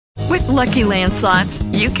Lucky Land Slots,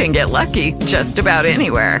 you can get lucky just about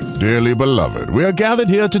anywhere. Dearly beloved, we are gathered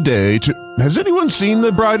here today to... Has anyone seen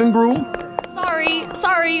the bride and groom?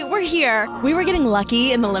 Sorry, we're here. We were getting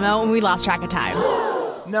lucky in the limo and we lost track of time.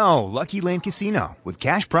 No, Lucky Land Casino, with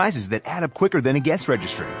cash prizes that add up quicker than a guest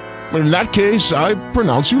registry. In that case, I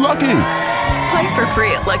pronounce you lucky. Play for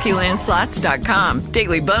free at LuckyLandSlots.com.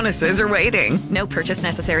 Daily bonuses are waiting. No purchase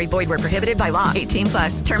necessary. Void where prohibited by law. 18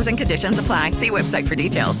 plus. Terms and conditions apply. See website for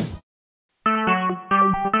details.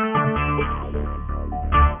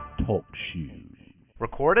 TalkShoe.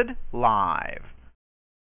 Recorded live.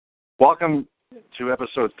 Welcome to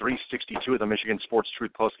episode 362 of the Michigan Sports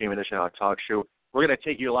Truth Postgame Edition on TalkShoe. We're going to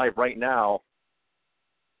take you live right now.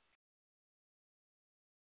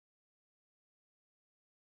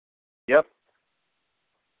 Yep.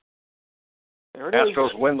 There it is.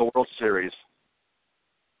 Astros win the World Series.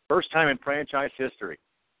 First time in franchise history.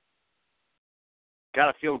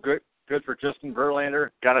 Got to feel good for Justin Verlander.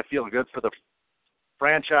 Got to feel good for the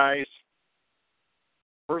franchise.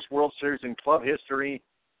 First World Series in club history.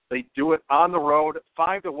 They do it on the road,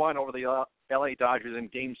 5-1 over the LA Dodgers in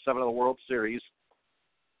Game 7 of the World Series.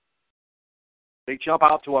 They jump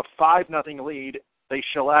out to a 5-0 lead. They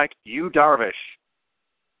shellac Yu Darvish.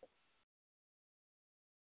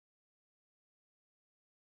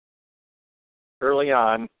 Early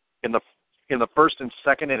on in the first and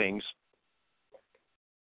second innings,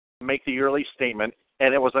 make the early statement,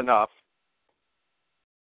 and it was enough.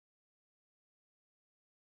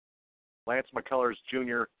 Lance McCullers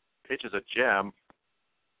Jr. pitches a gem.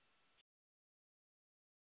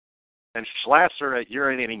 And Schlasser at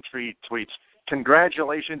Urinating Tree tweets,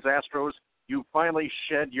 "Congratulations, Astros. You finally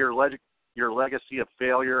shed your legacy of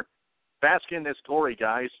failure. Bask in this glory,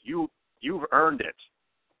 guys. You've earned it."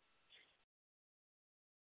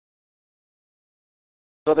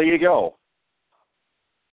 So there you go.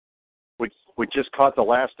 We just caught the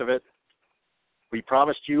last of it. We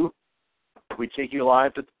promised you we'd take you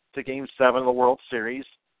live to Game 7 of the World Series.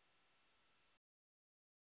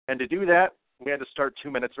 And to do that, we had to start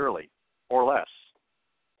 2 minutes early, or less.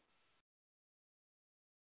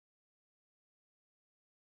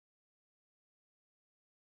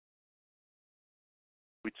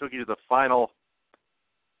 We took you to the final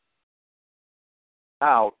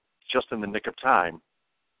out just in the nick of time.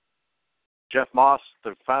 Jeff Moss,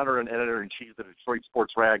 the founder and editor-in-chief of the Detroit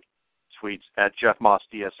Sports Rag, tweets at Jeff Moss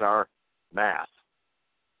DSR, math.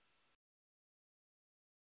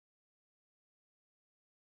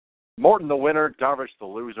 Morton the winner, Darvish the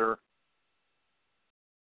loser.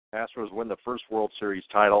 Astros win the first World Series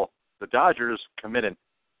title. The Dodgers commit an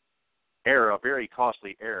error, a very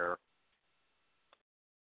costly error.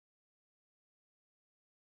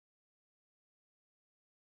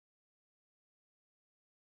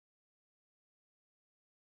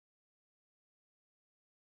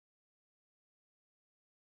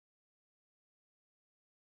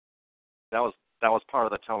 That was part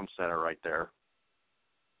of the tone setter right there.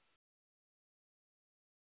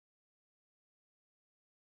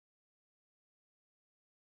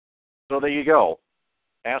 So there you go.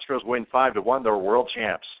 Astros win 5-1. They're world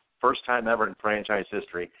champs. First time ever in franchise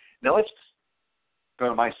history. Now let's go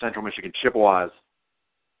to my Central Michigan Chippewas.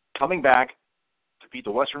 Coming back to beat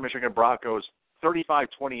the Western Michigan Broncos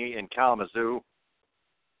 35-28 in Kalamazoo.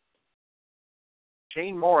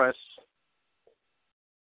 Shane Morris,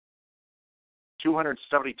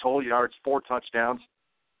 270 total yards, 4 touchdowns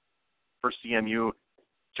for CMU.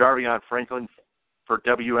 Jarvion Franklin for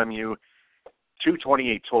WMU,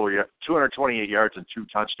 228 yards and 2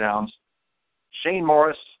 touchdowns. Shane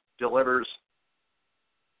Morris delivers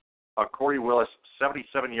a Corey Willis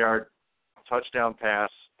 77-yard touchdown pass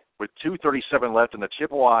with 2:37 left, and the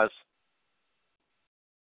Chippewas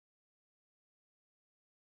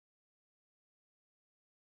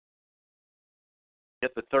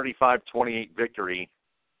get the 35-28 victory.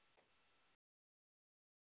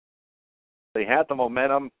 They had the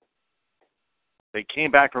momentum. They came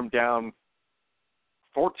back from down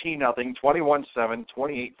 14-0, 21-7,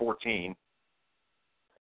 28-14.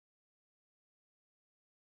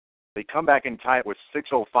 They come back and tie it with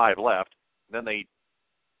 6:05 left. Then they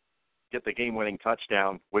get the game-winning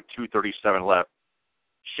touchdown with 2:37 left.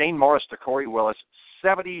 Shane Morris to Corey Willis,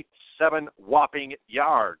 77 whopping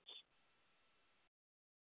yards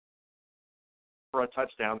for a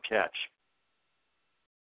touchdown catch.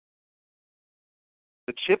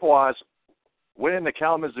 The Chippewas went into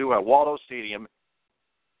Kalamazoo at Waldo Stadium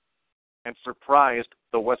and surprised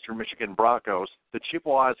the Western Michigan Broncos. The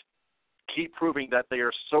Chippewas keep proving that they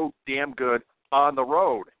are so damn good on the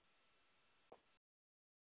road.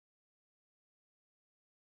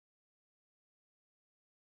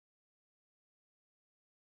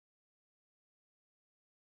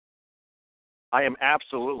 I am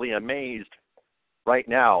absolutely amazed right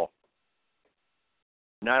now,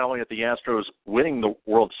 not only at the Astros winning the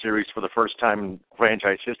World Series for the first time in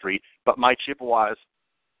franchise history, but my Chippewas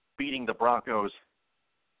beating the Broncos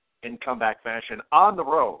in comeback fashion on the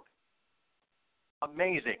road.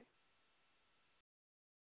 Amazing.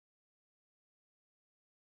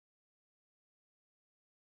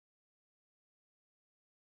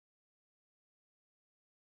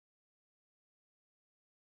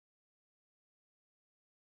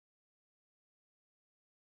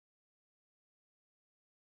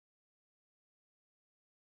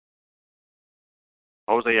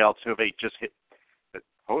 Jose Altuve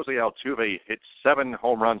hit 7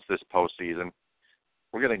 home runs this postseason.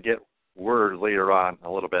 We're going to get word a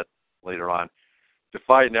little bit later on, to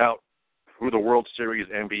find out who the World Series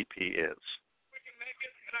MVP is.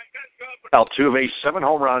 Altuve, 7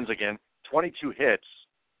 home runs again, 22 hits.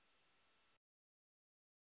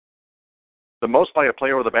 The most by a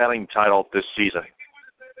player with a batting title this season.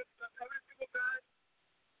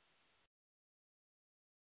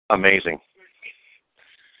 Amazing.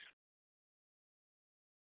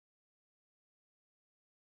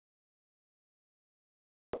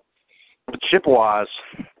 The Chippewas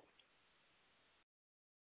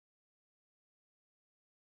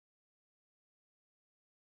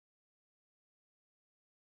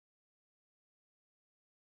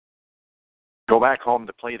go back home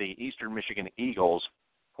to play the Eastern Michigan Eagles,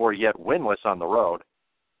 who are yet winless on the road.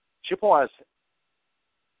 Chippewas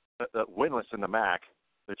winless in the MAC.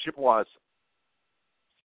 The Chippewas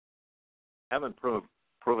haven't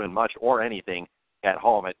proven much or anything at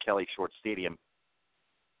home at Kelly Short Stadium.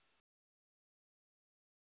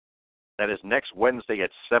 That is next Wednesday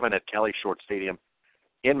at 7 at Kelly Short Stadium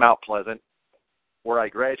in Mount Pleasant, where I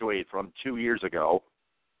graduated from 2 years ago.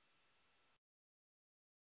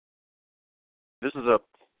 This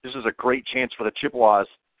is a great chance for the Chippewas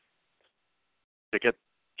to get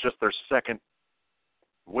just their second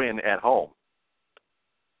win at home.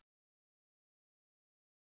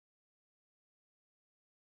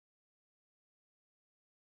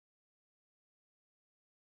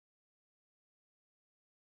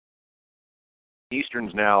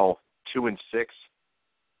 Eastern's now 2-6.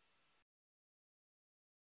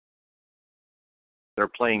 They're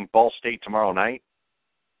playing Ball State tomorrow night.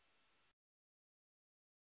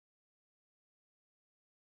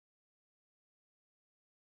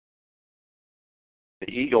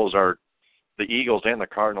 The Eagles and the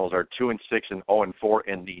Cardinals are 2-6 and 0-4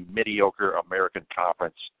 in the mediocre American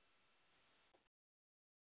Conference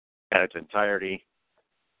at its entirety.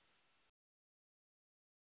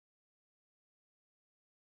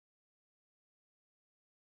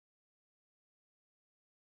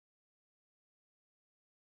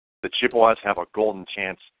 The Chippewas have a golden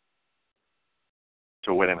chance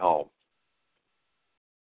to win at home.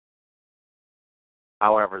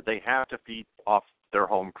 However, they have to feed off their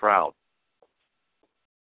home crowd.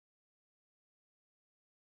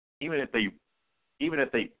 Even if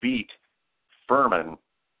they beat Furman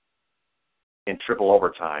in triple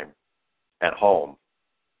overtime at home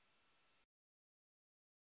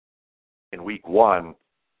in week 1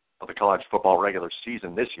 of the college football regular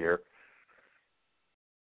season this year,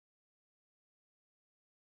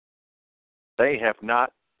 they have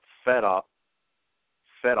not fed off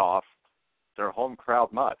their home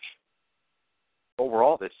crowd much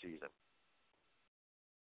overall this season.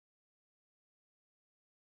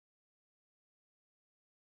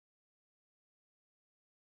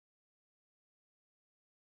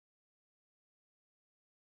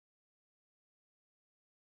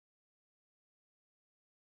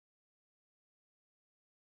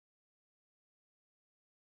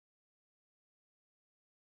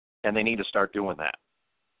 And they need to start doing that.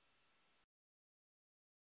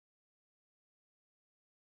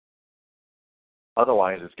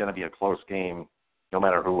 Otherwise, it's going to be a close game no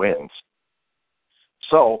matter who wins.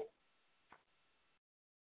 So,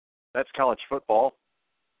 that's college football.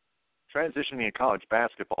 Transitioning to college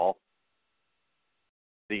basketball,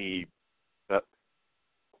 the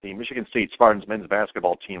Michigan State Spartans men's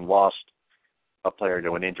basketball team lost a player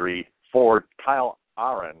to an injury. Forward Kyle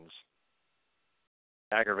Ahrens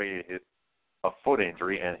aggravated a foot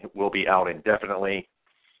injury and will be out indefinitely.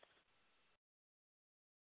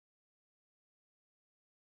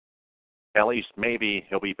 At least maybe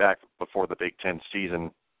he'll be back before the Big Ten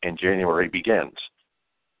season in January begins.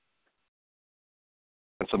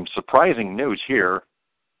 And some surprising news here.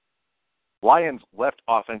 Lions left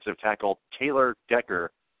offensive tackle Taylor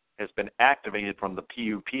Decker has been activated from the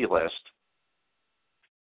PUP list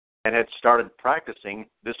and had started practicing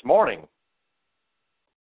this morning.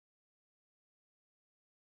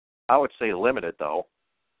 I would say limited, though.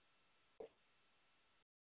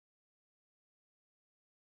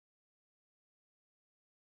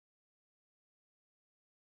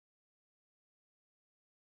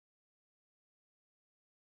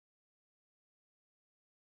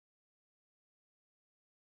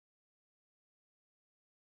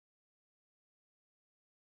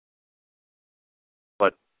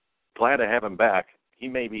 But glad to have him back. He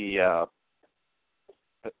may be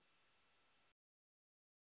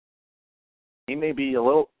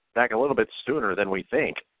back a little bit sooner than we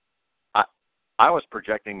think. I was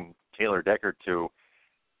projecting Taylor Deckard to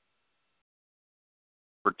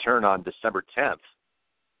return on December 10th.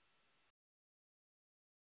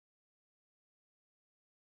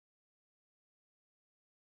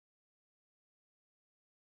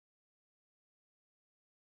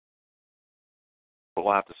 But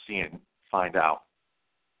we'll have to see and find out.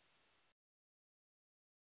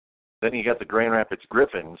 Then you got the Grand Rapids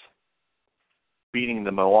Griffins beating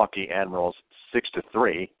the Milwaukee Admirals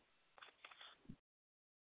 6-3.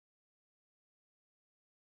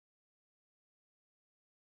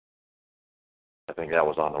 I think that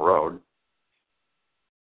was on the road.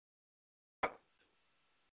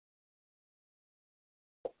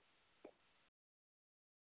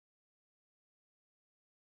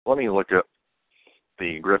 Let me look at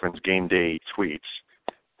the Griffins game day tweets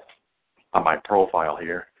on my profile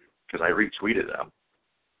here because I retweeted them.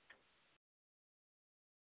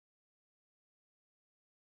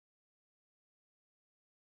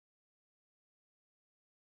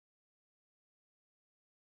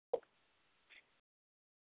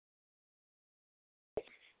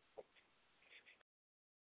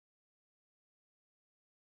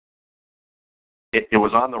 It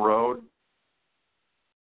was on the road.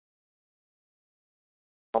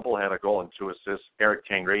 Humble had a goal and 2 assists. Eric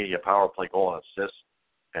Tangradi, a power play goal and assist.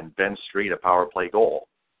 And Ben Street, a power play goal.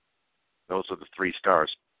 Those are the 3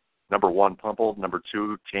 stars. Number 1, Pumple. Number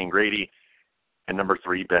 2, Tangradi. And number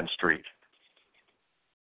 3, Ben Street.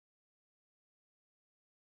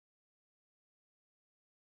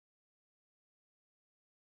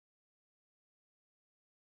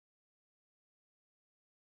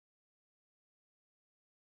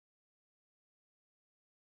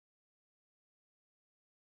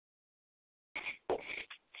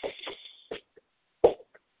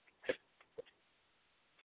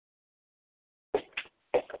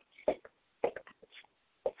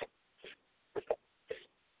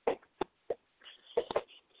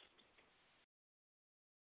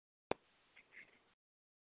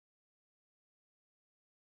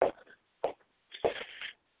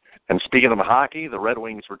 And speaking of hockey, the Red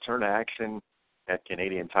Wings return to action at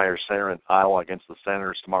Canadian Tire Center in Iowa against the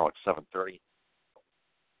Senators tomorrow at 7:30.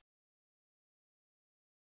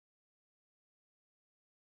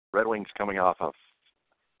 Red Wings coming off of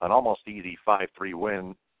an almost easy 5-3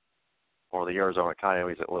 win over the Arizona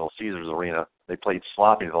Coyotes at Little Caesars Arena. They played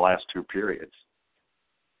sloppy the last 2 periods.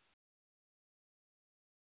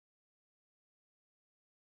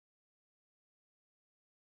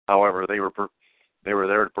 However, they were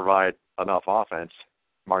there to provide enough offense.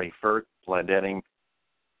 Marty Furt, Glendening,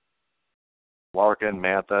 Larkin,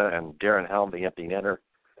 Mantha, and Darren Helm, the empty netter.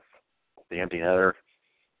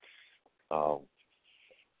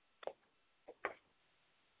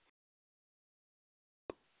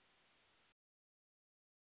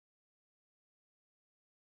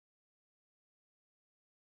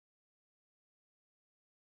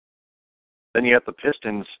 Then you have the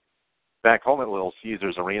Pistons back home at Little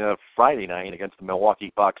Caesars Arena Friday night against the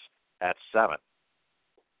Milwaukee Bucks at 7.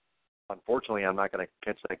 Unfortunately, I'm not going to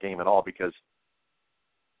catch that game at all because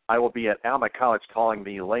I will be at Alma College calling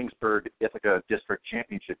the Laingsburg-Ithaca District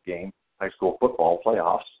Championship game, high school football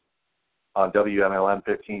playoffs, on WMLM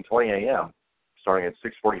 1520 AM, starting at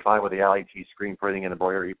 6:45 with the LAT Screen Printing and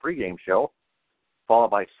Embroidery pregame show,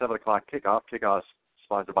 followed by 7 o'clock kickoff. Kickoff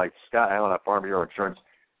sponsored by Scott Allen at Farm Bureau Insurance.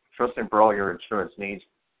 Trust him for all your insurance needs.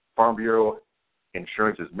 Farm Bureau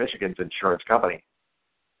Insurance is Michigan's insurance company.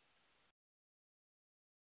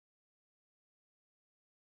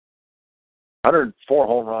 $104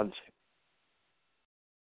 home runs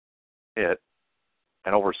hit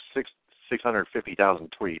and over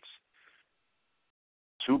 650,000 tweets.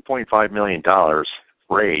 $2.5 million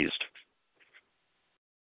raised.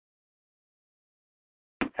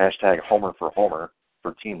 Hashtag Homer for Homer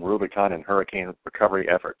for Team Rubicon and hurricane recovery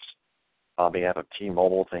efforts. On behalf of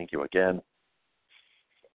T-Mobile, thank you again.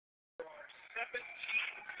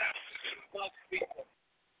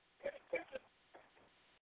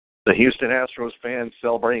 The Houston Astros fans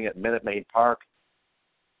celebrating at Minute Maid Park.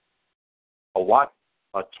 A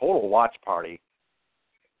total watch party.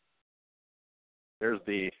 There's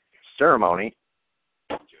the ceremony.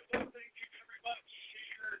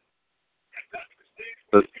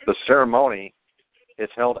 The ceremony is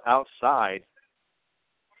held outside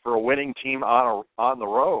for a winning team on the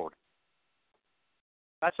road.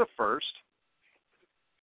 That's a first.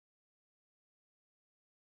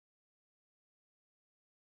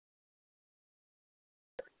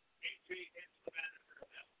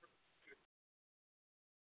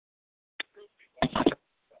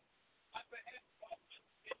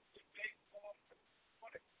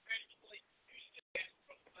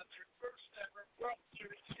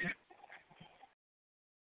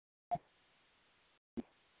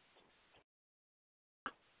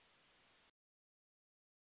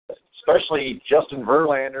 Especially Justin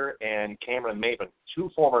Verlander and Cameron Maben, two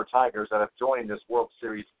former Tigers that have joined this World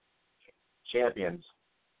Series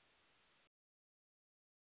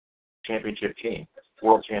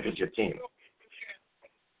World Championship team.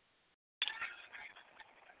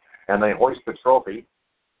 And they hoist the trophy.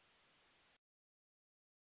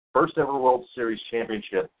 First ever World Series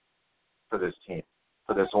championship for this team,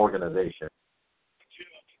 for this organization.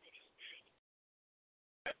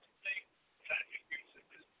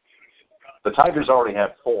 The Tigers already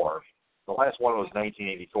have 4. The last one was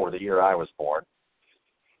 1984, the year I was born.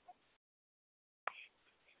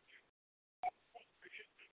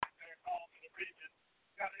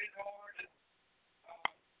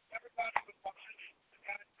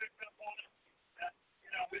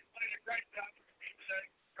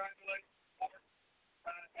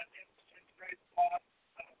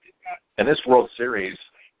 And this World Series,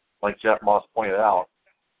 like Jeff Moss pointed out,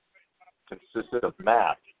 consisted of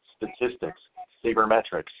math, statistics,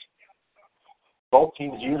 sabermetrics. Both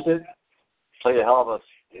teams used it, played a hell of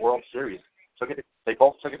a World Series. They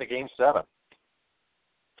both took it to Game 7.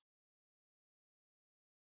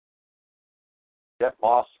 Jeff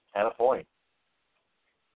Moss had a point.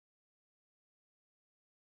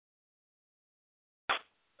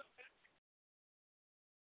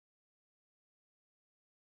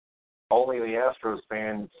 Only the Astros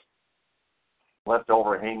fans left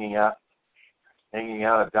over hanging out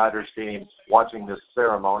at Dodger Stadium watching this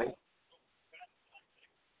ceremony.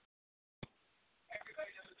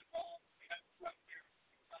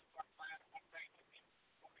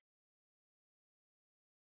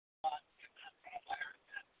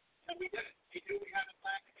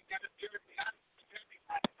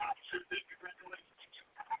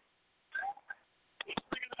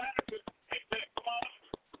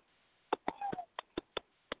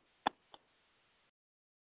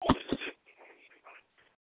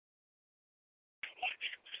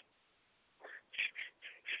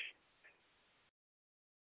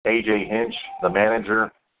 A.J. Hinch, the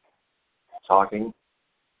manager, talking.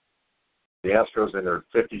 The Astros in their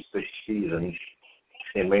 56th season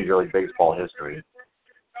in Major League Baseball history.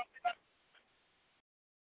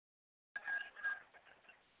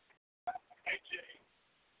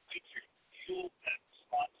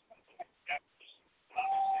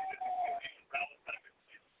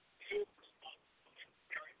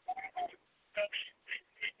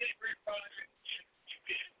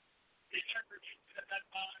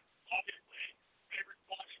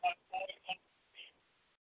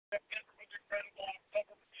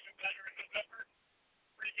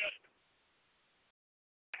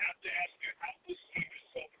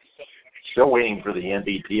 Still waiting for the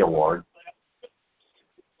MVP award.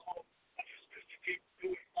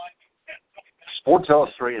 Sports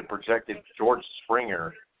Illustrated projected George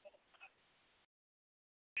Springer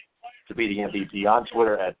to be the MVP on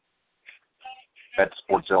Twitter at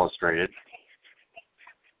Sports Illustrated.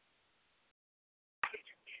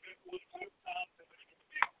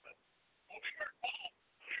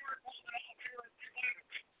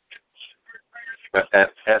 At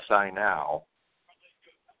SI Now,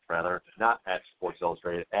 rather, not at Sports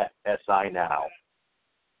Illustrated, at SI Now.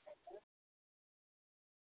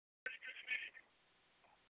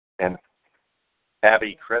 And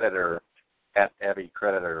Abby Creditor, at Abby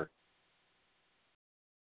Creditor,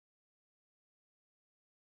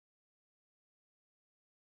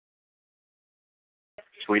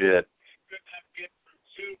 tweeted it.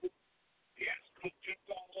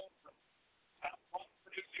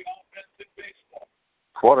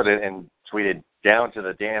 Quoted it and tweeted, "Down to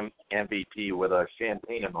the damn MVP," with a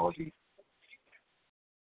champagne emoji.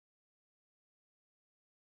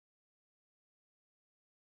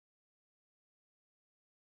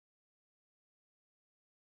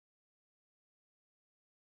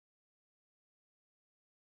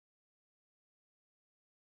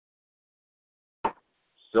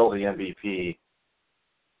 Still the MVP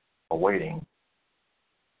awaiting.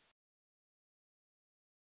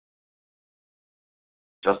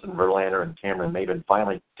 Justin Verlander and Cameron Maben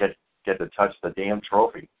finally get to touch the damn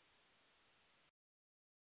trophy.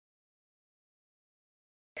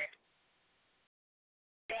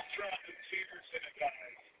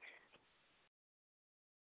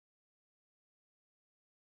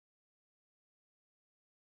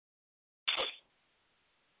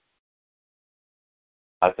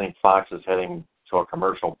 I think Fox is heading to a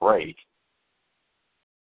commercial break.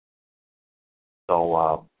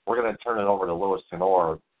 So we're going to turn it over to Louis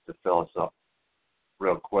Tenor to fill us up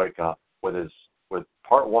real quick with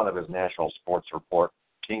part one of his national sports report.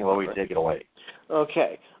 King Louis, take it away.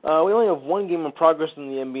 Okay. We only have one game in progress in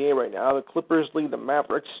the NBA right now. The Clippers lead the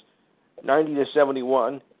Mavericks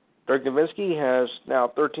 90-71. Dirk Nowitzki has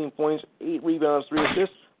now 13 points, 8 rebounds, 3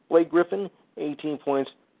 assists. Blake Griffin, 18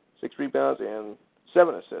 points, 6 rebounds, and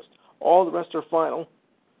 7 assists. All the rest are final.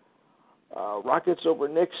 Rockets over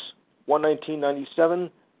Knicks, 119-97.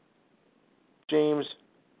 James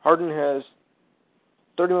Harden has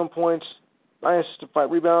 31 points, 9 assists, 5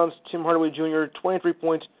 rebounds. Tim Hardaway Jr., 23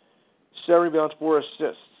 points, 7 rebounds, 4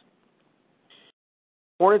 assists.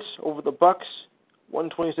 Hornets over the Bucks,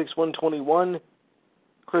 126-121.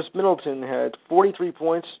 Chris Middleton had 43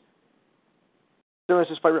 points, 7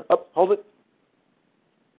 assists, 5 rebounds. Hold it.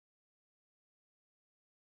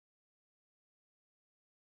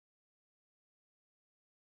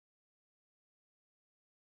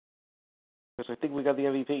 I think we got the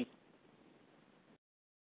MVP.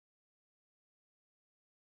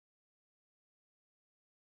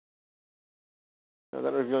 No,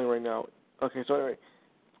 that reviewing right now. Okay, so anyway.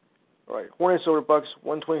 All right, Hornets over Bucks,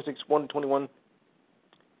 126-121.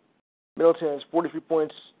 Middleton has 43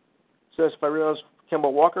 points, 7 5 rebounds.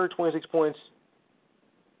 Kemba Walker, 26 points,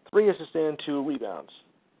 3 assists and 2 rebounds.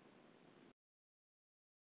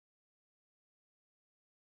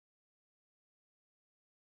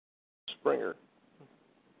 Springer,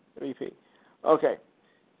 MVP. Okay.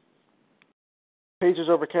 Pacers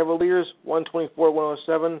over Cavaliers,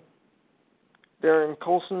 124-107. Darren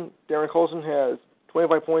Colson has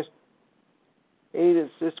 25 points, 8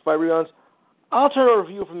 assists, 5 rebounds. I'll turn over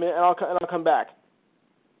to you for a minute, and I'll come back.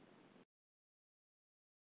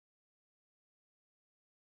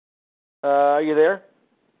 Are you there?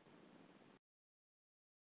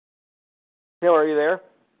 Taylor, are you there?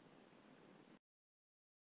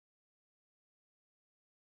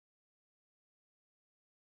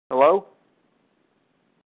 Hello?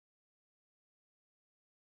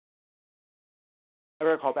 I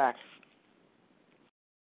better call back.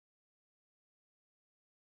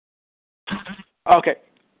 Okay.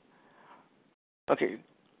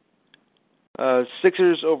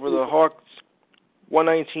 Sixers over the Hawks,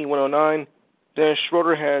 119-109. Dennis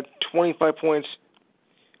Schroeder had 25 points,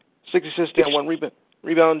 6 assists and 1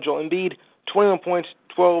 rebound. Joel Embiid, 21 points,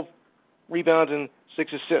 12 rebounds, and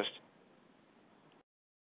 6 assists.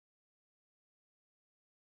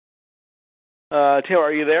 Taylor,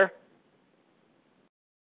 are you there?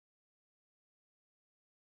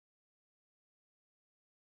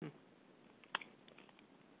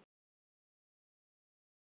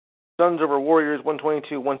 Suns over Warriors,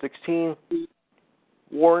 122-116.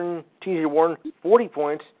 T.J. Warren, 40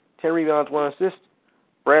 points, 10 rebounds, 1 assist.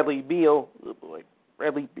 Bradley Beal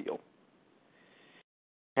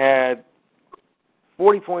had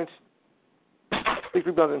 40 points, 6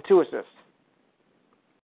 rebounds, and 2 assists.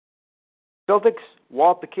 Celtics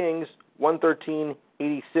walloped the Kings, 113-86.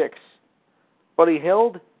 Buddy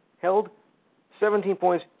Hield, 17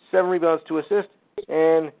 points, 7 rebounds, 2 assists.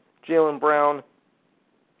 And Jaylen Brown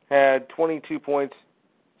had 22 points,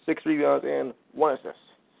 6 rebounds, and 1 assist.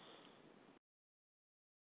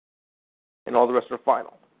 And all the rest are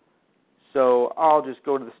final. So I'll just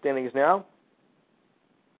go to the standings now.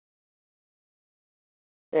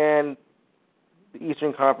 And the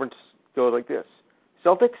Eastern Conference goes like this.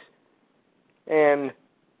 Celtics and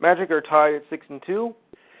Magic are tied at 6-2.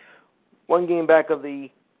 1 game back of the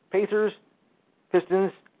Pacers,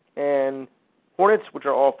 Pistons, and Hornets, which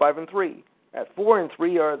are all 5-3. At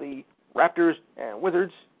 4-3 are the Raptors and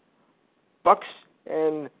Wizards. Bucks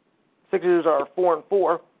and Sixers are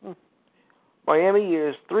 4-4. Miami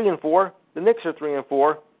is 3-4. The Knicks are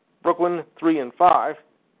 3-4. Brooklyn 3-5.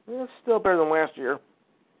 That's still better than last year.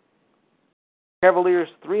 Cavaliers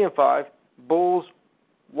 3-5. Bulls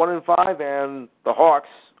 1-5, and the Hawks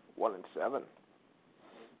 1-7.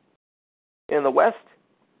 In the West,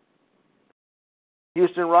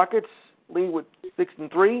 Houston Rockets lead with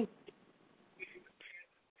 6-3.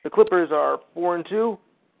 The Clippers are 4-2.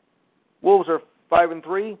 Wolves are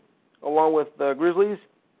 5-3, along with the Grizzlies.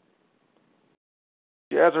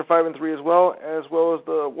 Jazz are 5-3 as well as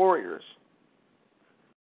the Warriors.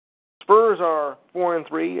 Spurs are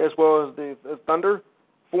 4-3, as well as the Thunder.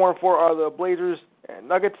 4-4 are the Blazers and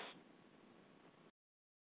Nuggets,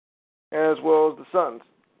 as well as the Suns.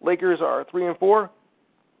 Lakers are 3-4.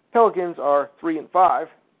 Pelicans are 3-5.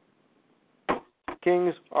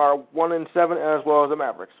 Kings are 1-7, as well as the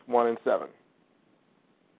Mavericks 1-7.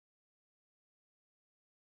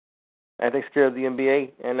 That takes care of the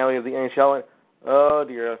NBA, and now we have the NHL. Oh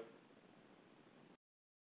dear,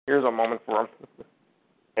 here's a moment for him.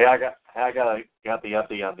 Hey, I got the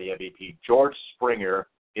update on the MVP. George Springer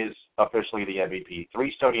is officially the MVP.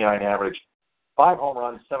 379 average, 5 home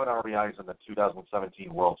runs, 7 RBIs in the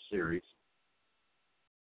 2017 World Series.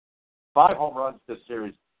 5 home runs this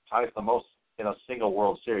series ties the most in a single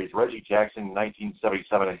World Series. Reggie Jackson in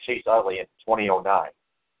 1977 and Chase Utley in 2009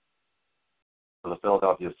 for the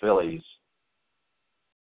Philadelphia Phillies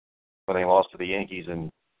when they lost to the Yankees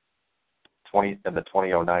in the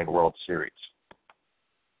 2009 World Series.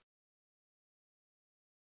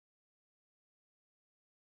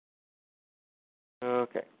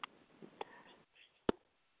 Okay.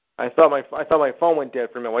 I thought my phone went dead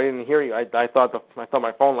for a minute. I didn't hear you. I thought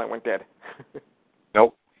my phone light went dead.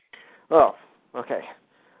 Nope. Oh, okay.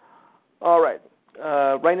 All right.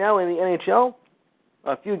 Right now in the NHL,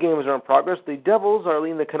 a few games are in progress. The Devils are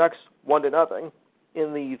leading the Canucks 1-0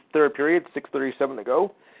 in the third period. 6:37 to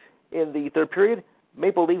go. In the third period,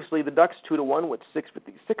 Maple Leafs lead the Ducks 2-1 with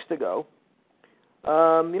 6:56 to go.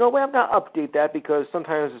 We have to update that because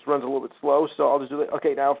sometimes this runs a little bit slow, so I'll just do it.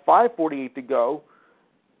 Okay, now 5:48 to go.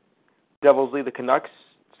 Devils lead the Canucks,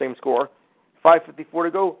 same score. 5:54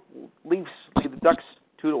 to go. Leafs lead the Ducks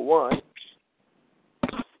 2-1.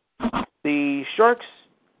 The Sharks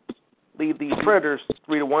lead the Predators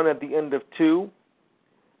 3-1 at the end of 2.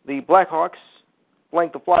 The Blackhawks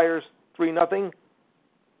blank the Flyers 3-0.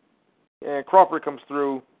 And Crawford comes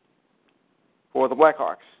through for the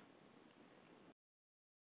Blackhawks.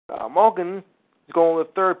 Malkin is going to the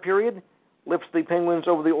third period, lifts the Penguins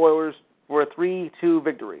over the Oilers for a 3-2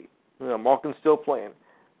 victory. Malkin's still playing.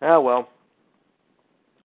 Ah, well.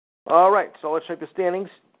 All right, so let's check the standings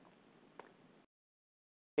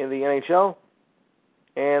in the NHL,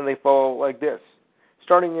 and they fall like this.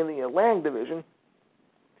 Starting in the Atlantic Division,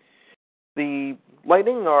 the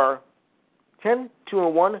Lightning are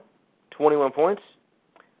 10-2-1, 21 points.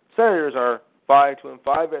 Senators are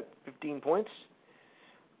 5-5 at 15 points.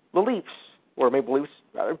 The Leafs, or Maple Leafs,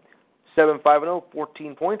 rather, 7-5-0,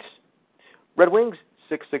 14 points. Red Wings,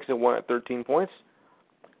 6-6-1 at 13 points.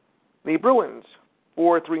 The Bruins,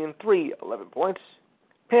 4-3-3, 11 points.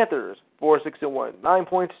 Panthers, 4-6-1, 9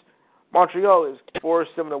 points. Montreal is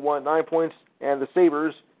 4-7-1, 9 points. And the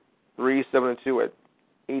Sabres, 3-7-2 at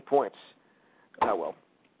 8 points. Well.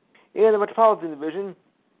 In the Metropolitan Division,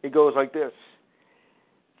 it goes like this.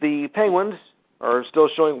 The Penguins are still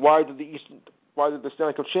showing why they're the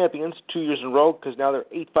Stanley Cup champions 2 years in a row because now they're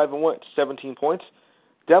 8-5-1 at 17 points.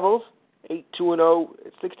 Devils, 8-2-0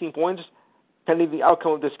 at 16 points, pending the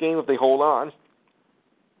outcome of this game if they hold on.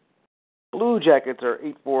 Blue Jackets are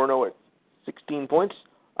 8-4-0 at 16 points.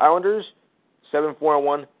 Islanders,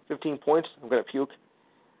 7-4-1, 15 points. I'm going to puke.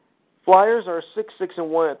 Flyers are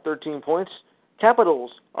 6-6-1 at 13 points.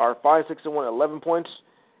 Capitals are 5-6-1 at 11 points.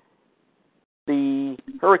 The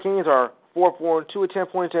Hurricanes are 4-4-2 at 10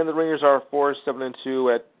 points, and the Rangers are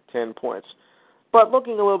 4-7-2 at 10 points. But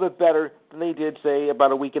looking a little bit better than they did, say,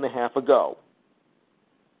 about a week and a half ago.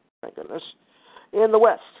 Thank goodness. In the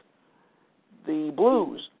West, the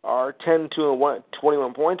Blues are 10-2-1 at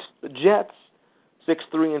 21 points. The Jets,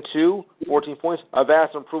 6-3-2, 14 points. A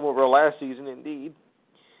vast improvement over last season, indeed.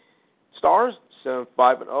 Stars,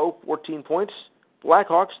 7-5-0, 14 points.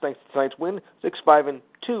 Blackhawks, thanks to tonight's win,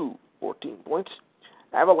 6-5-2, 14 points.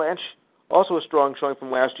 Avalanche, also a strong showing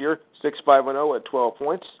from last year, 6-5-0 at 12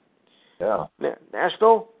 points. Yeah.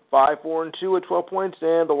 Nashville, 5-4-2 at 12 points,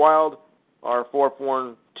 and the Wild are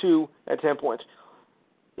 4-4-2 at 10 points.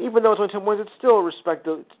 Even though it's only 10 points, it's still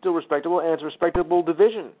respectable, and it's a respectable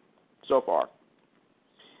division so far.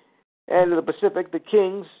 And in the Pacific, the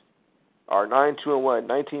Kings are 9-2-1 at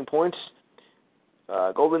 19 points.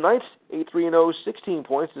 Golden Knights, 8-3-0, 16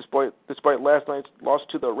 points, despite last night's loss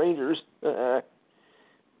to the Rangers. It's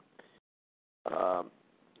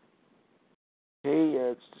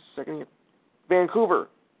a second here. Vancouver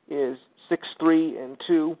is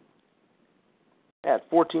 6-3-2 at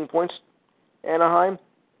 14 points. Anaheim,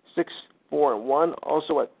 6-4-1,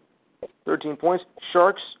 also at 13 points.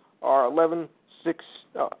 Sharks are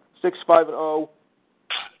 6-5-0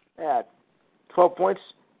 at 12 points.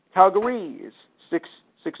 Calgary is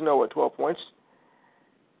 6-0 at 12 points.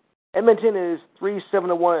 Edmonton is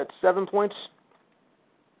 3-7-1 at 7 points.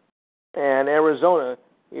 And Arizona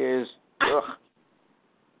is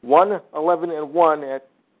 1-11-1 at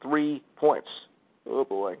 3 points. Oh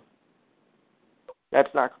boy,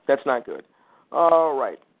 that's not good. All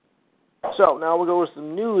right. So now we'll go with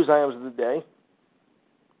some news items of the day,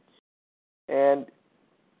 and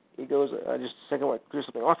it goes. Just a second, I'll clear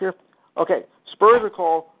something off here. Okay, Spurs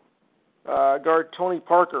recall guard Tony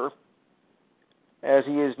Parker, as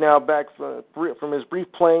he is now back from his brief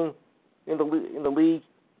playing in the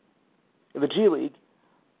G League,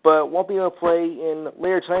 but won't be able to play in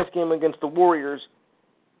later tonight's game against the Warriors,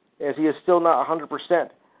 as he is still not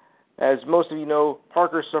 100%. As most of you know,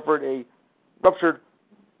 Parker suffered a ruptured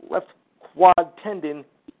left quad tendon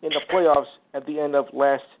in the playoffs at the end of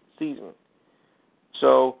last season.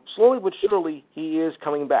 So slowly but surely, he is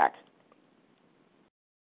coming back.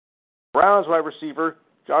 Browns wide receiver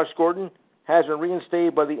Josh Gordon has been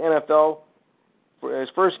reinstated by the NFL for his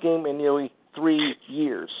first game in nearly 3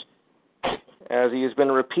 years, as he has been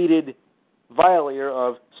a repeated violator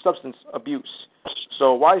of substance abuse.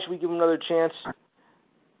 So why should we give him another chance?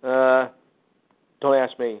 Don't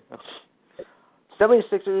ask me.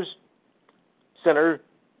 76ers center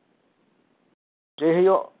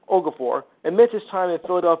Jahlil Okafor admits his time in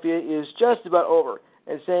Philadelphia is just about over,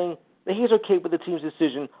 and saying that he's okay with the team's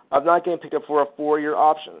decision of not getting picked up for a 4-year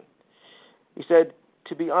option. He said,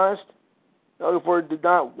 to be honest, Okafor did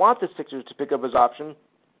not want the Sixers to pick up his option,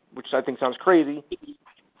 which I think sounds crazy.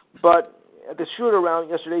 But at the shoot-around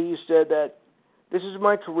yesterday, he said that this is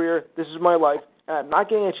my career, this is my life, and I'm not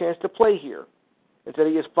getting a chance to play here. And said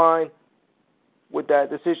he is fine with that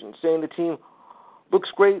decision, saying the team looks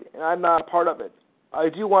great and I'm not a part of it. I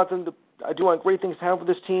do want great things to happen for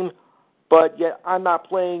this team, but yet I'm not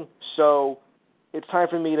playing, so it's time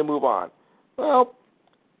for me to move on. Well,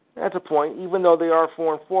 that's a point, even though they are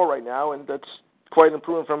 4-4 right now, and that's quite an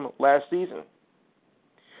improvement from last season.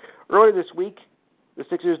 Earlier this week, the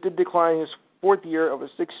Sixers did decline his 4th year of a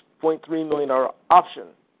 $6.3 million option.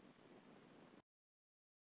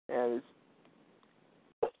 And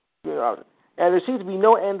there seems to be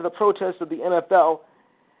no end to the protests of the NFL.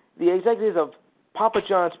 The executives of Papa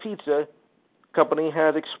John's Pizza Company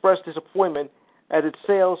has expressed disappointment as its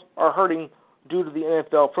sales are hurting due to the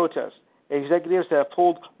NFL protests. Executives have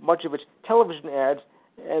pulled much of its television ads,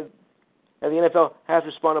 and the NFL has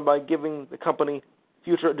responded by giving the company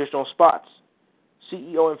future additional spots.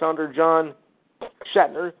 CEO and founder John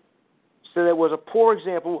Shatner said it was a poor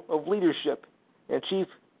example of leadership, and Chief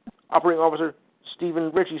Operating Officer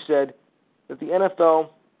Stephen Ritchie said that the NFL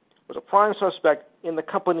was a prime suspect in the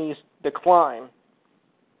company's decline,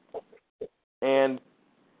 and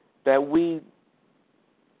that we,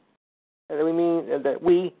 meaning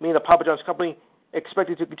the Papa John's company, expect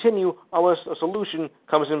it to continue unless a solution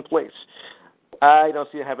comes in place. I don't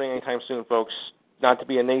see it happening anytime soon, folks. Not to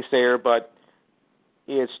be a naysayer, but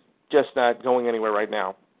it's just not going anywhere right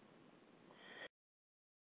now.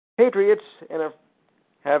 Patriots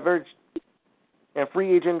have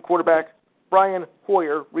free agent quarterback Brian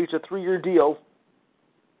Hoyer reached a 3-year deal.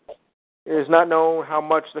 It is not known how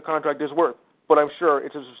much the contract is worth, but I'm sure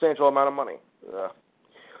it's a substantial amount of money.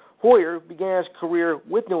 Hoyer began his career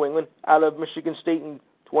with New England out of Michigan State in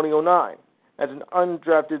 2009 as an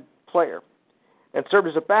undrafted player, and served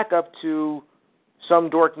as a backup to some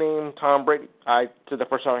dork named Tom Brady. I did the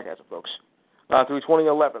first sarcasm, folks. Through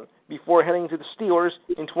 2011, before heading to the Steelers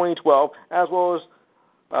in 2012, as well as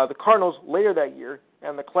the Cardinals later that year,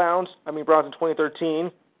 and the Browns in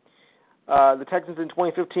 2013, the Texans in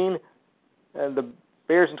 2015, and the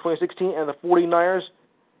Bears in 2016, and the 49ers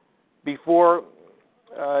before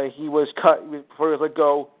he was let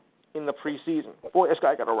go in the preseason. Boy, this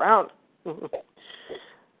guy got around.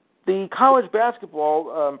 The college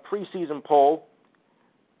basketball preseason poll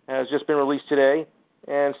has just been released today,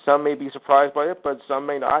 and some may be surprised by it, but some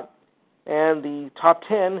may not. And the top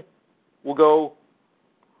 10 will go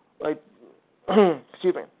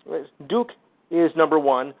excuse me. Duke is number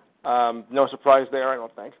 1. No surprise there, I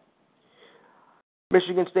don't think.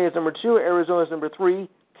 Michigan State is number 2. Arizona is number 3.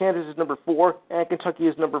 Kansas is number 4. And Kentucky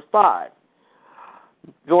is number 5.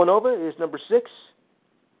 Villanova is number 6.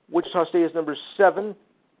 Wichita State is number 7.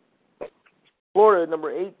 Florida is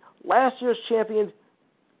number 8. Last year's champion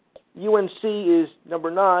UNC is number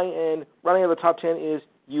 9. And running out of the top 10 is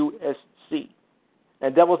USC.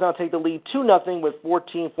 And Devils now take the lead 2-0 with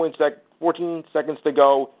 14 seconds to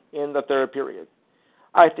go in the third period.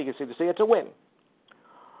 I think it's safe to say it's a win.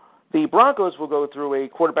 The Broncos will go through a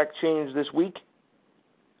quarterback change this week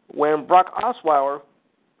when Brock Osweiler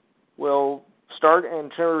will start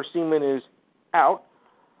and Trevor Seaman is out.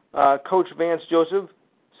 Coach Vance Joseph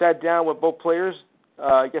sat down with both players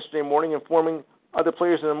yesterday morning, informing other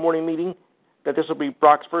players in a morning meeting that this will be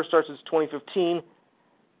Brock's first start since 2015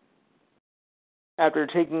 after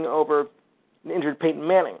taking over an injured Peyton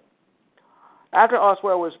Manning. After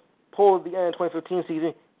Osweiler was pulled at the end of the 2015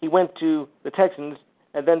 season, he went to the Texans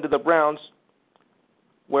and then to the Browns,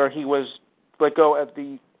 where he was let go at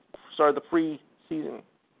the start of the preseason.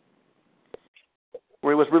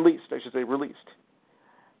 Where he was released.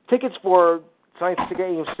 Tickets for tonight's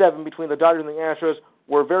Game 7 between the Dodgers and the Astros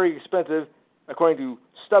were very expensive, according to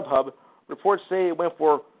StubHub. Reports say it went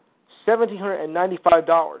for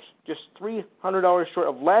 $1,795, just $300 short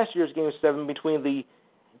of last year's Game 7 between the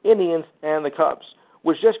Indians and the Cubs,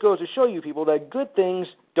 which just goes to show you people that good things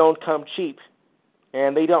don't come cheap,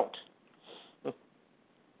 and they don't.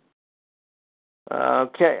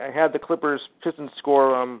 Okay, I had the Clippers-Pistons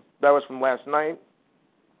score. That was from last night.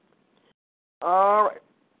 All right.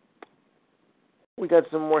 We got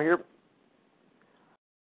some more here.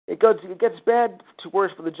 It gets bad to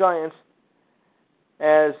worse for the Giants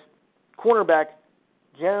as cornerback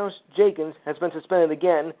Janos Jenkins has been suspended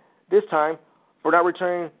again, this time for not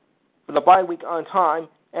returning for the bye week on time,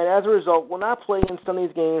 and as a result will not play in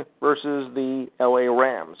Sunday's game versus the LA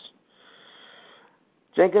Rams.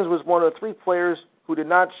 Jenkins was one of the 3 players who did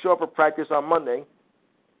not show up for practice on Monday.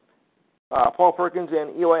 Paul Perkins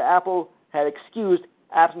and Eli Apple had excused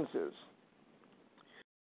absences.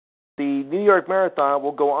 The New York Marathon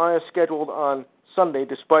will go on as scheduled on Sunday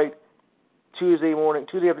despite Tuesday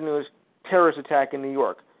afternoon's terrorist attack in New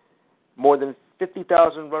York. More than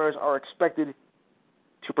 50,000 runners are expected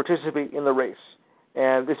to participate in the race.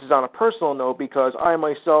 And this is on a personal note because I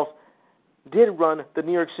myself did run the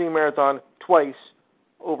New York City Marathon twice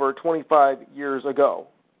over 25 years ago.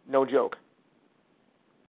 No joke.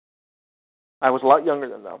 I was a lot younger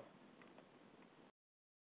then, though.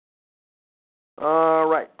 All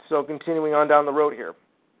right, so continuing on down the road here.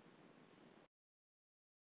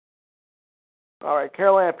 All right,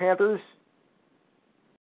 Carolina Panthers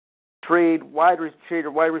trade wide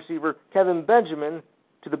receiver Kevin Benjamin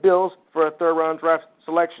to the Bills for a third-round draft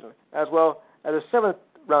selection, as well as a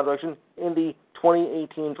seventh-round selection in the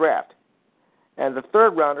 2018 draft. And the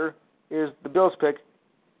third-rounder is the Bills' pick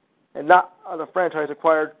and not the franchise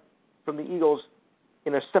acquired from the Eagles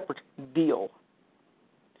in a separate deal.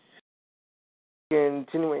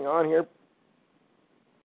 Continuing on here,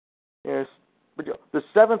 is the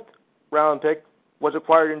seventh-round pick was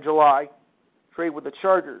acquired in July, trade with the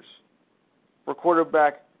Chargers for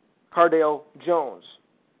quarterback Cardale Jones.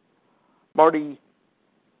 Marty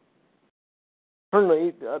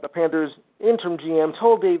Hurnley, the Panthers' interim GM,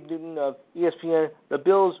 told Dave Newton of ESPN the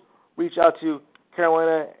Bills reached out to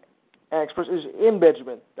Carolina and expressed interest in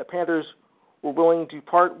Benjamin. The Panthers were willing to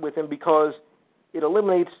part with him because it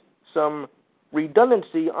eliminates some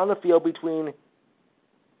redundancy on the field between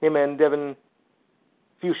him and Devin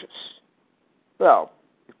Fuchs. Well,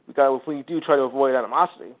 if we do try to avoid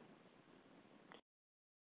animosity.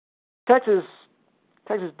 Texas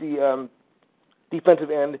defensive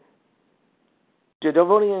end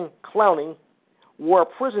Jadovonian Clowney wore a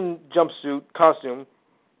prison jumpsuit costume.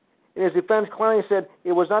 In his defense, Clowney said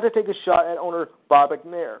it was not to take a shot at owner Bob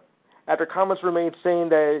McNair, after comments were made saying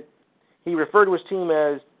that he referred to his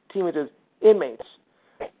teammates as inmates.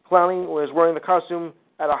 Clowney was wearing the costume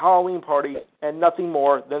at a Halloween party and nothing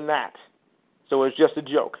more than that. So it was just a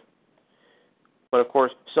joke. But of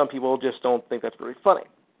course, some people just don't think that's very funny.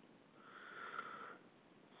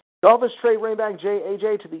 Dolphins trade running back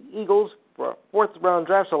AJ to the Eagles for a fourth-round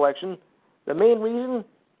draft selection. The main reason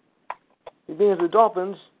being the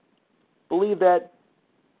Dolphins believe that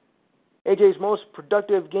AJ's most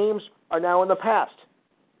productive games are now in the past,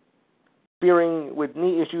 fearing with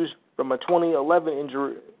knee issues from a 2011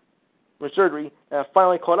 injury with surgery have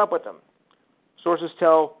finally caught up with them. Sources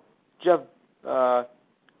tell Jeff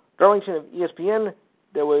Darlington of ESPN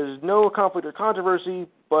there was no conflict or controversy,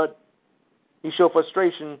 but he showed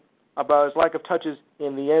frustration about his lack of touches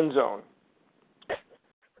in the end zone.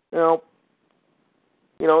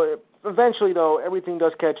 Eventually, though, everything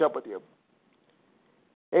does catch up with you.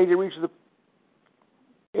 AJ reached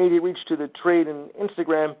to the trade and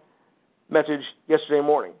Instagram message yesterday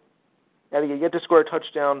morning, and he yet to score a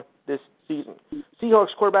touchdown this season.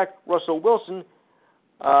 Seahawks quarterback Russell Wilson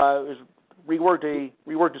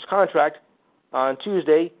reworked his contract on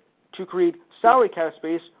Tuesday to create salary cap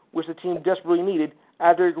space, which the team desperately needed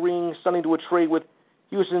after agreeing Sunday to a trade with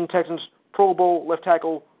Houston Texans Pro Bowl left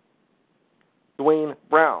tackle Dwayne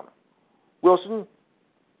Brown. Wilson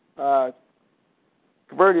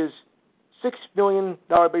converted his $6 million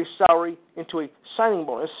base salary into a signing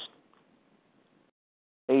bonus.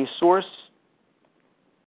 A source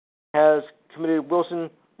has committed Wilson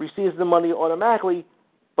receives the money automatically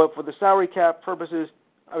but for salary cap purposes,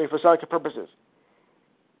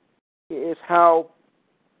 is how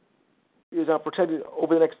he is protected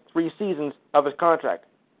over the next 3 seasons of his contract.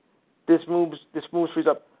 This move frees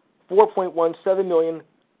up $4.17 million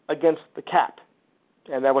against the cap,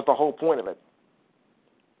 and that was the whole point of it.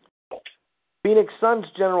 Phoenix Suns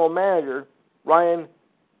general manager Ryan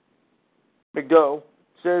McDough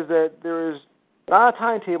says that there is not a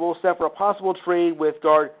timetable set for a possible trade with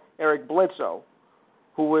guard Eric Bledsoe,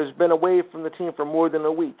 who has been away from the team for more than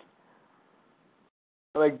a week.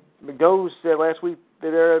 Like McDough said last week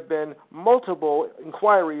that there have been multiple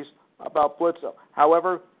inquiries about Bledsoe.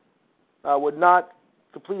 However, would not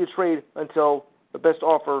complete a trade until the best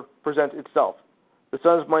offer presents itself. The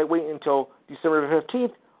Suns might wait until December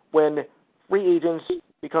 15th when free agents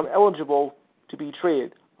become eligible to be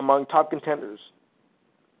traded. Among the top contenders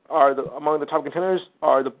are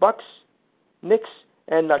the Bucks, Knicks,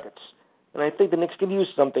 and Nuggets. And I think the Knicks can use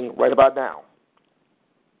something right about now.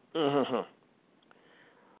 Mm-hmm.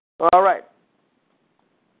 All right.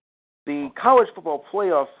 The college football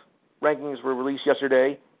playoff rankings were released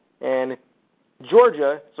yesterday, and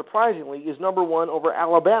Georgia, surprisingly, is number 1 over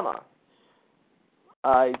Alabama.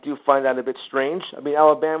 I do find that a bit strange. I mean,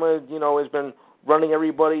 Alabama, has been running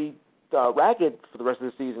everybody ragged for the rest of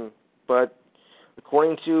the season. But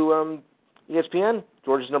according to ESPN,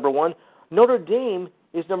 Georgia's number 1. Notre Dame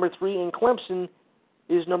is number 3, and Clemson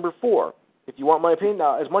is number 4. If you want my opinion,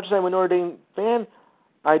 now, as much as I'm a Notre Dame fan,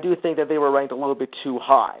 I do think that they were ranked a little bit too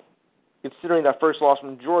high, considering that first loss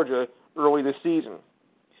from Georgia early this season.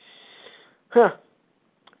 As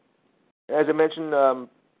I mentioned, now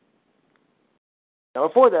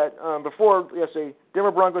before yesterday,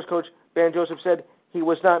 Denver Broncos coach Van Joseph said he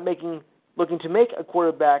was not looking to make a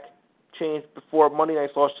quarterback change before Monday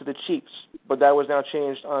night's loss to the Chiefs, but that was now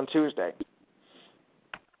changed on Tuesday.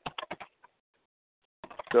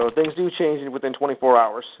 So things do change within 24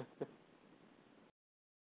 hours.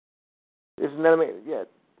 Isn't that amazing? Yeah.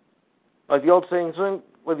 Like the old saying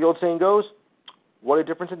goes, what a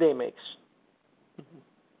difference a day makes.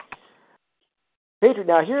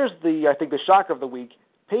 Now here's I think the shock of the week.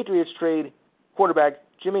 Patriots trade quarterback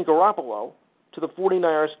Jimmy Garoppolo to the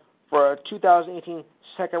 49ers for a 2018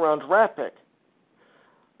 second-round draft pick.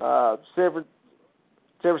 San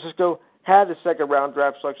Francisco had the second-round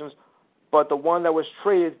draft selections, but the one that was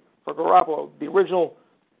traded for Garoppolo, the original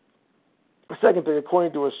second pick,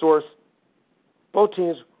 according to a source, both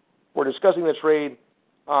teams were discussing the trade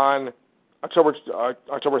on October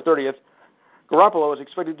 30th. Garoppolo is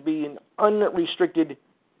expected to be an unrestricted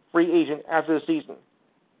free agent after the season.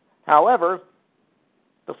 However,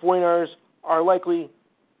 the 49ers are likely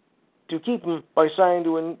to keep him by signing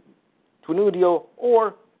to a new deal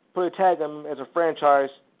or put a tag on him as a franchise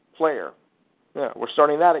player. Yeah, we're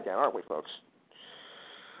starting that again, aren't we, folks?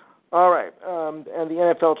 All right, and the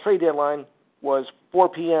NFL trade deadline was 4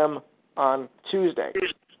 p.m. on Tuesday,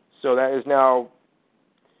 so that is now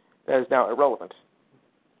irrelevant.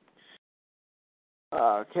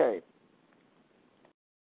 Okay.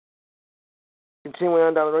 Continuing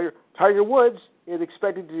on down the road here, Tiger Woods is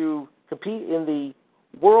expected to compete in the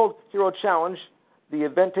World Hero Challenge. The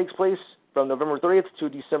event takes place from November 30th to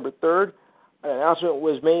December 3rd. An announcement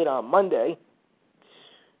was made on Monday.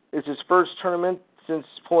 It's his first tournament since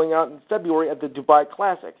pulling out in February at the Dubai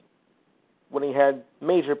Classic, when he had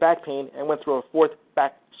major back pain and went through a 4th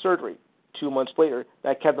back surgery 2 months later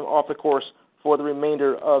that kept him off the course for the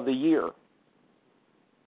remainder of the year.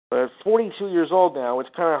 But at 42 years old now, it's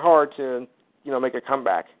kind of hard to, make a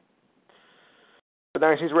comeback. But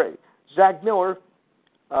now he's ready. Zach Miller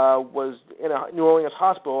was in a New Orleans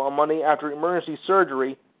hospital on Monday after emergency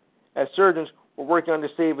surgery, as surgeons were working on to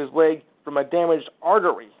save his leg from a damaged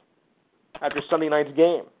artery after Sunday night's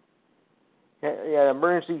game. He had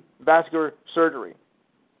emergency vascular surgery.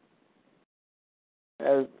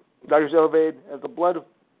 As doctors elevated as the blood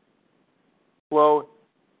flow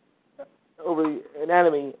over the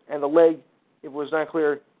anatomy and the leg, it was not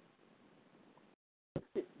clear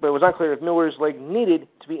if Miller's leg needed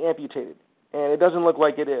to be amputated, and it doesn't look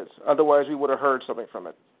like it is. Otherwise, we would have heard something from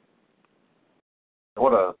it.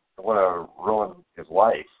 What a ruin his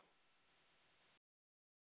life.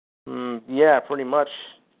 Yeah, pretty much.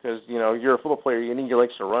 Because you're a football player, you need your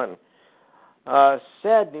legs to run.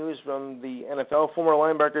 Sad news from the NFL: former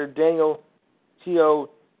linebacker Daniel T.O.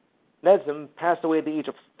 Nedson passed away at the age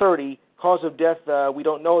of 30. Cause of death, we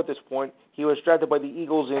don't know at this point. He was drafted by the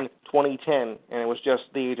Eagles in 2010, and it was just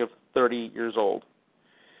the age of 30 years old.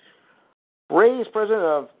 Braves president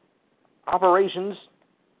of operations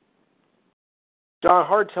John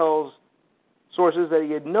Hart tells sources that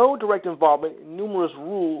he had no direct involvement in numerous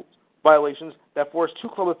violations that forced 2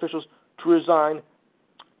 club officials to resign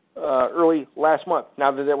early last month.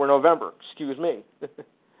 Now that we're November, excuse me.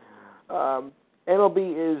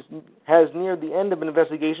 MLB has neared the end of an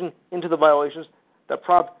investigation into the violations that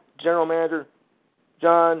prompted General Manager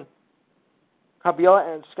John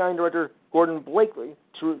Capiella and Sky Director Gordon Blakely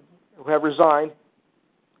who have resigned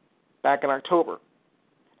back in October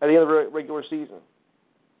at the end of the regular season.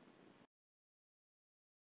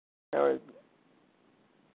 And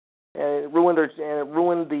it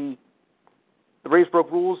ruined the Braves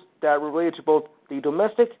broke rules that related to both the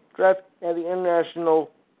domestic draft and the international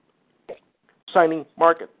signing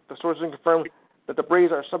market. The sources confirmed that the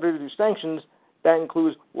Braves are subject to sanctions that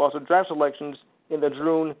includes loss of draft selections in the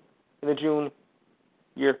June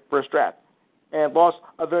year first draft and loss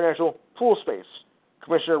of international pool space.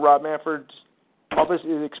 Commissioner Rob Manfred's office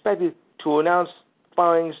is expected to announce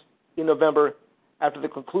findings in November after the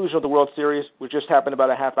conclusion of the World Series, which just happened about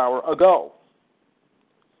a half hour ago.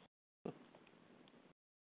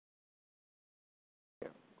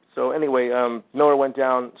 So anyway, Miller went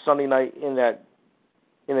down Sunday night in that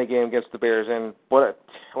game against the Bears, and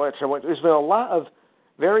there's been a lot of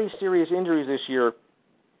very serious injuries this year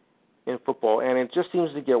in football, and it just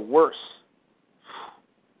seems to get worse.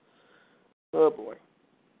 Oh boy.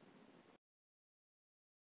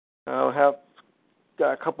 I'll have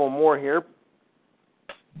got a couple more here.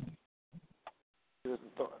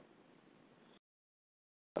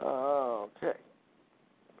 Okay.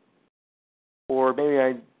 Or maybe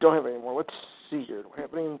I don't have any more. Let's see here. What's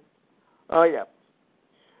happening? Oh, yeah.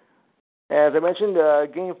 As I mentioned,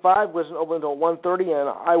 Game 5 wasn't open until 1:30, and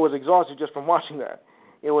I was exhausted just from watching that.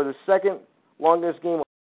 It was the second longest game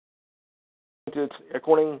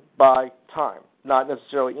according by time, not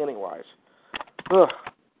necessarily inning-wise. Ugh.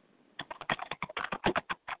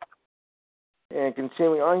 And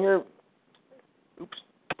continuing on here. Oops.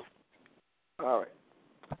 All right.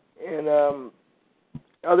 And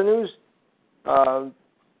other news,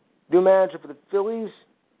 new manager for the Phillies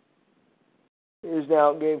is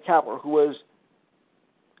now Gabe Kapler, who was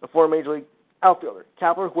a former Major League outfielder.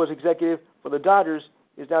 Kapler, who was executive for the Dodgers,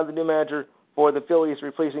 is now the new manager for the Phillies,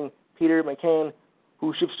 replacing Peter McCann,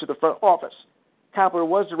 who shifts to the front office. Kapler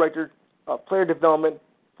was director of player development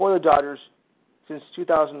for the Dodgers since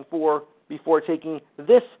 2004 before taking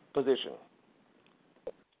this position.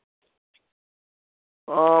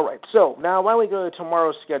 All right, so now why don't we go to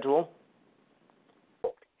tomorrow's schedule?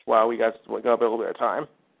 Wow, we got a little bit of time.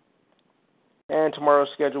 And tomorrow's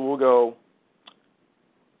schedule will go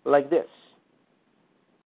like this.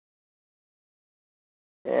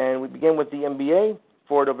 And we begin with the NBA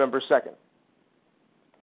for November 2nd.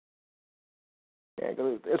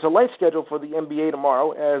 And it's a light schedule for the NBA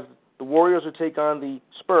tomorrow, as the Warriors will take on the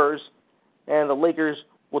Spurs, and the Lakers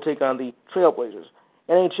will take on the Trailblazers.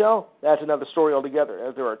 NHL, that's another story altogether,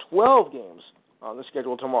 as there are 12 games on the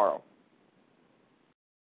schedule tomorrow.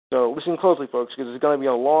 So listen closely, folks, because it's going to be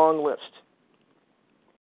a long list.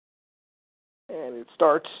 And it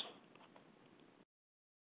starts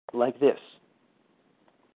like this.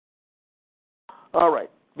 All right,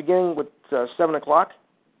 beginning with 7 o'clock.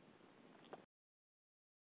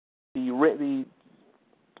 The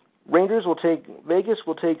Rangers Vegas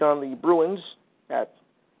will take on the Bruins at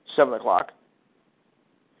 7 o'clock.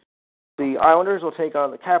 The Islanders will take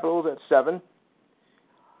on the Capitals at 7.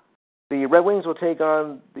 The Red Wings will take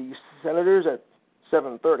on the Senators at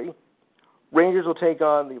 7:30. Rangers will take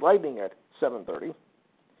on the Lightning at 7:30.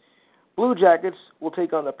 Blue Jackets will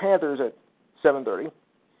take on the Panthers at 7:30.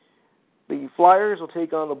 The Flyers will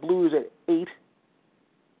take on the Blues at 8.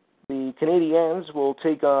 The Canadiens will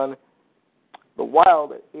take on the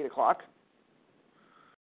Wild at 8 o'clock.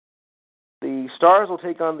 The Stars will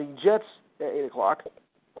take on the Jets at 8 o'clock.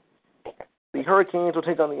 The Hurricanes will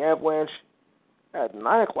take on the Avalanche at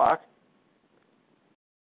 9 o'clock.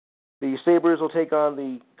 The Sabres will take on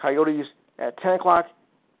the Coyotes at 10 o'clock.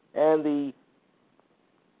 And the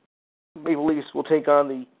Maple Leafs will take on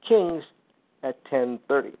the Kings at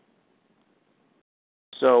 10:30.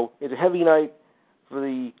 So it's a heavy night for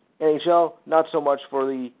the NHL, not so much for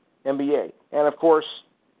the NBA. And, of course,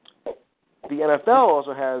 the NFL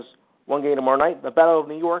also has one game tomorrow night, the Battle of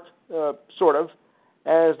New York, sort of,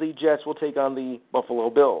 as the Jets will take on the Buffalo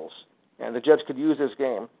Bills. And the Jets could use this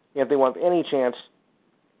game if they want any chance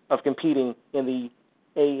of competing in the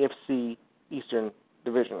AFC Eastern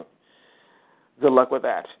Division. Good luck with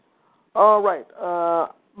that. All right.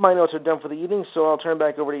 My notes are done for the evening, so I'll turn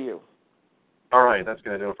back over to you. All right, that's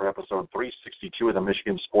going to do it for episode 362 of the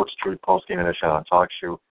Michigan Sports Truth Postgame Edition on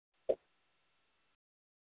TalkShoe.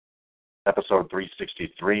 Episode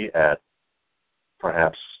 363 at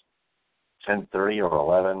perhaps 10:30 or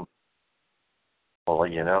 11 We'll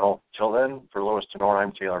let you know. Till then, for Lois Tenor,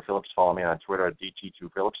 I'm Taylor Phillips. Follow me on Twitter at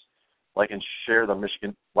DT2Phillips. Like and share the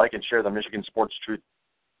Michigan Sports Truth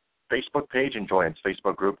Facebook page and join its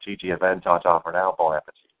Facebook group, TTFN. Ta-ta for now. Bon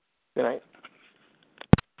appetit. Good night.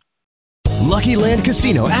 Lucky Land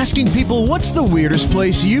Casino, asking people, what's the weirdest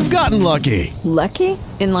place you've gotten lucky? Lucky?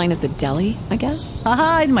 In line at the deli, I guess?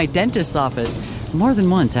 Aha, in my dentist's office. More than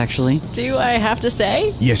once, actually. Do I have to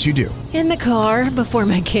say? Yes, you do. In the car before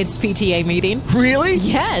my kids' PTA meeting. Really?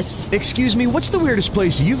 Yes. Excuse me, what's the weirdest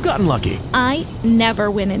place you've gotten lucky? I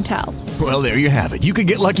never win and tell. Well, there you have it. You can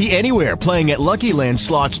get lucky anywhere, playing at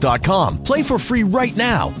LuckyLandSlots.com. Play for free right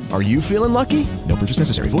now. Are you feeling lucky? No purchase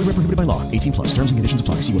necessary. Void where prohibited by law. 18+. Terms and conditions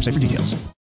apply. See website for details.